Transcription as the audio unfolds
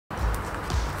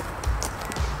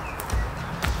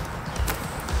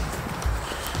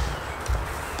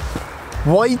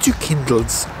Why do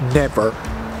Kindles never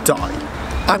die?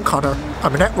 I'm Connor,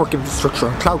 I'm a network infrastructure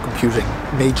and cloud computing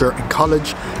major in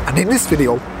college, and in this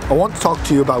video I want to talk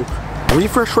to you about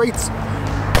refresh rates,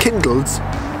 Kindles,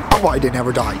 and why they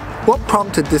never die. What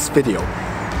prompted this video?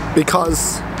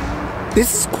 Because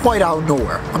this is quite out of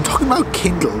nowhere. I'm talking about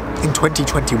Kindle in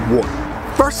 2021.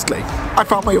 Firstly, I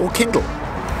found my old Kindle.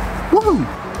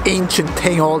 Woohoo! Ancient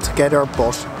thing altogether,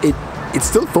 but it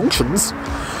still functions.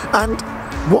 And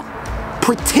what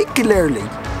particularly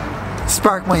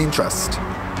sparked my interest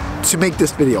to make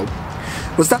this video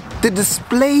was that the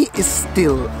display is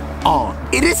still on.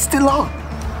 It is still on.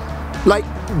 Like,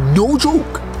 no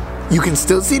joke. You can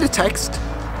still see the text.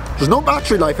 There's no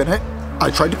battery life in it.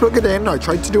 I tried to plug it in, I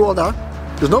tried to do all that.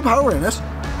 There's no power in it.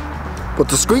 But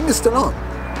the screen is still on.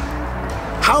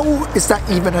 How is that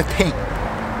even a thing?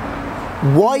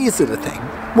 Why is it a thing?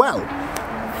 Well,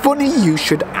 funny you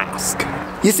should ask.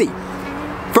 You see,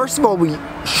 first of all, we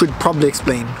should probably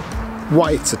explain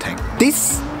why it's a thing.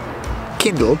 This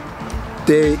Kindle,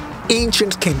 the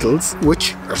ancient Kindles,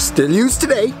 which are still used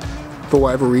today, for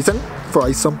whatever reason,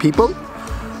 for some people,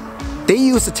 they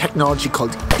use a technology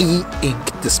called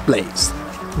e-ink displays.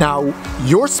 Now,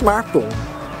 your smartphone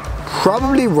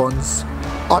probably runs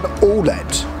on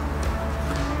OLED,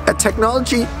 a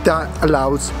technology that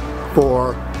allows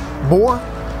for more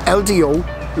LDO,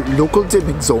 local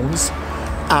dimming zones,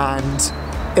 and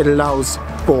it allows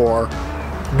for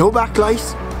no backlight,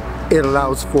 it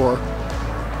allows for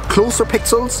closer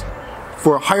pixels,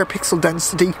 for higher pixel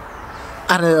density,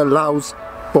 and it allows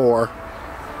for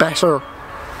better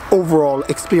overall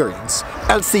experience.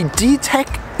 LCD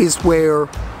tech is where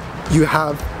you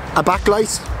have a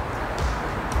backlight,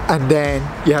 and then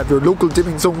you have your local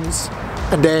dimming zones,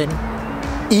 and then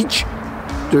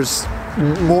there's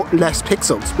less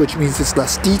pixels, which means it's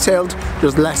less detailed,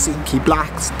 there's less inky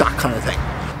blacks, that kind of thing.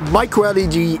 Micro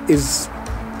LED is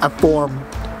a form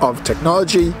of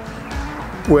technology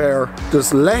where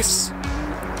there's less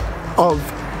of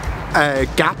a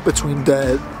gap between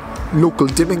the local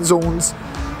dimming zones,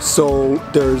 so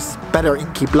there's better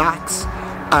inky blacks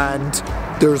and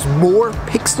there's more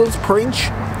pixels per inch.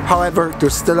 However,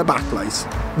 there's still a backlight.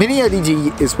 Mini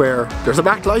LED is where there's a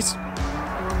backlight,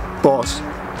 but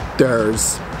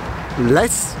there's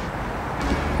less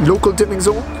local dimming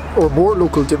zone, or more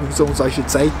local dimming zones I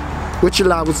should say, which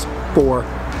allows for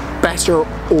better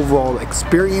overall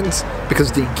experience because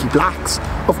of the inky blacks.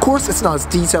 Of course it's not as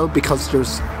detailed because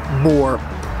there's more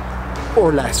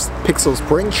or less pixels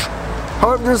per inch.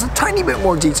 However, there's a tiny bit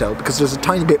more detail because there's a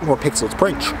tiny bit more pixels per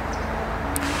inch.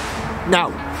 Now,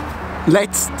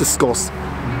 let's discuss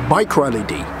micro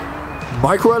LED.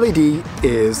 Micro LED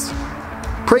is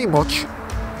pretty much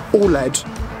OLED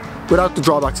without the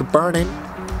drawbacks of burning.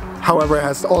 However, it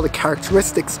has all the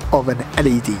characteristics of an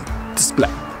LED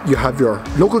display. You have your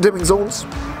local dimming zones,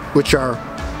 which are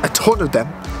a ton of them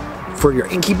for your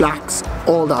inky blacks,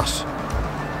 all that.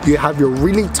 You have your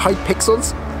really tight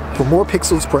pixels for more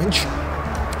pixels per inch,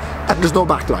 and there's no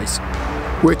backlight,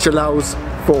 which allows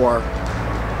for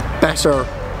better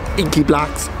inky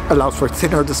blacks, allows for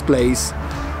thinner displays.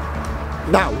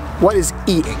 Now, what is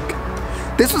e-ink?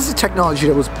 This was a technology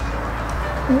that was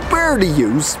barely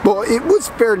used, but it was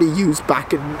fairly used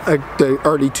back in the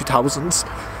early 2000s.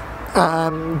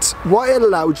 And what it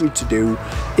allowed you to do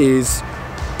is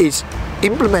it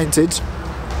implemented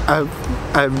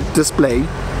a display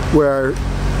where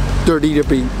there'd either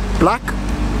be black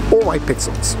or white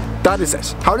pixels. That is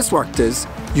it. How this worked is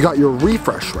you got your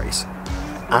refresh rate,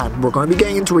 and we're going to be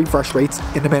getting into refresh rates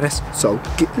in a minute, so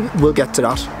we'll get to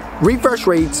that. Refresh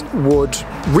rates would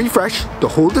refresh the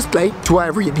whole display to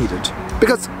whatever you needed.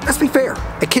 Because, let's be fair,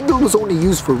 a Kindle was only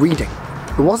used for reading.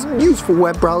 It wasn't used for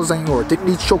web browsing, or it didn't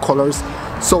need to show colours,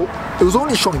 so it was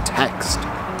only showing text.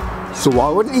 So what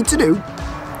I would need to do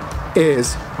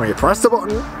is, when you press the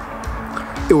button,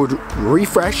 it would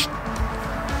refresh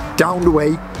down the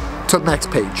way to the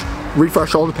next page.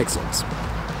 Refresh all the pixels.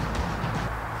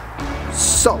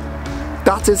 So,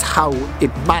 that is how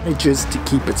it manages to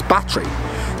keep its battery,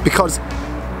 because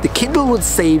the Kindle would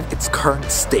save its current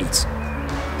state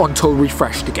until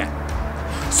refreshed again.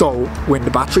 So when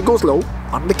the battery goes low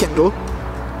on the Kindle,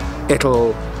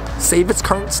 it'll save its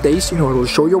current state, it'll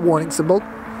show your warning symbol,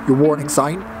 your warning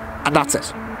sign, and that's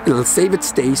it. It'll save its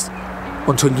state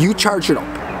until you charge it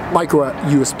up. Micro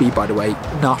USB, by the way,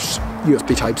 not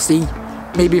USB Type-C.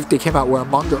 Maybe if they came out with a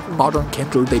modern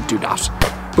Kindle, they'd do that.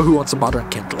 But who wants a modern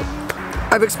Kindle?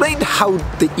 I've explained how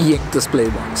the e-ink display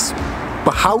works,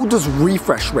 but how does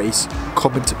refresh rate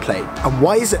come into play, and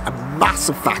why is it a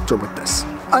massive factor with this?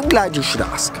 I'm glad you should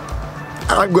ask,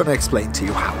 and I'm going to explain to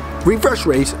you how. Refresh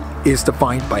rate is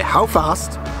defined by how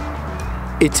fast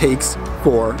it takes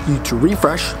for you to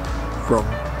refresh from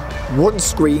one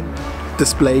screen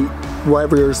display,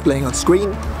 whatever you're displaying on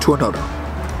screen, to another.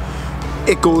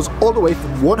 It goes all the way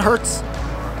from 1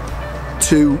 Hz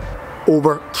to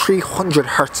over 300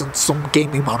 Hz on some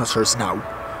gaming monitors now.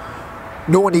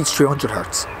 No one needs 300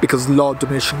 Hz because law of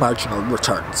diminishing marginal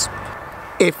returns.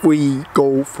 If we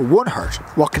go for 1 Hz,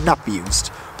 what can that be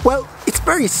used? Well, it's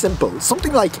very simple.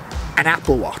 Something like an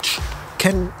Apple Watch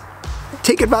can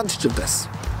take advantage of this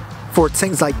for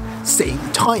things like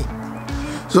saving time.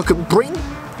 So it can bring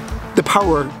the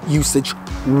power usage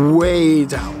way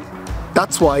down.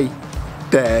 That's why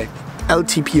the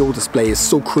LTPO display is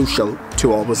so crucial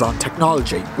to always on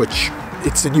technology, which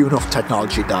it's a new enough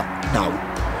technology that now.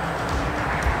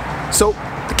 So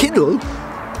the Kindle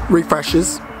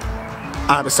refreshes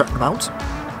at a certain amount.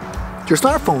 Your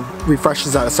smartphone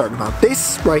refreshes at a certain amount.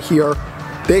 This right here,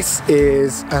 this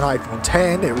is an iPhone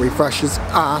 10. It refreshes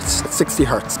at 60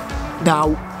 Hz. Now,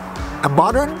 a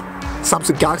modern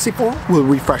Samsung Galaxy phone will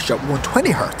refresh at 120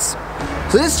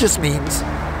 Hz. So this just means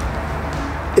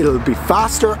it'll be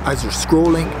faster as you're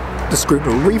scrolling. The screen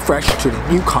will refresh to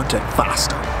the new content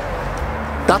faster.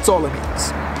 That's all it means.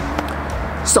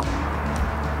 So,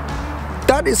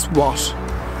 that is what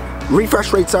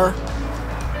refresh rates are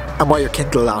and why your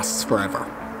Kindle lasts forever.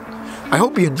 I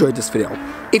hope you enjoyed this video.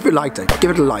 If you liked it,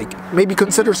 give it a like. Maybe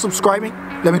consider subscribing.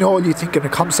 Let me know what you think in the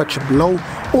comment section below,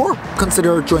 or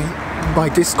consider joining my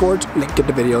Discord, link in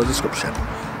the video description.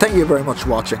 Thank you very much for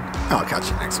watching, and I'll catch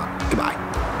you next one. Goodbye.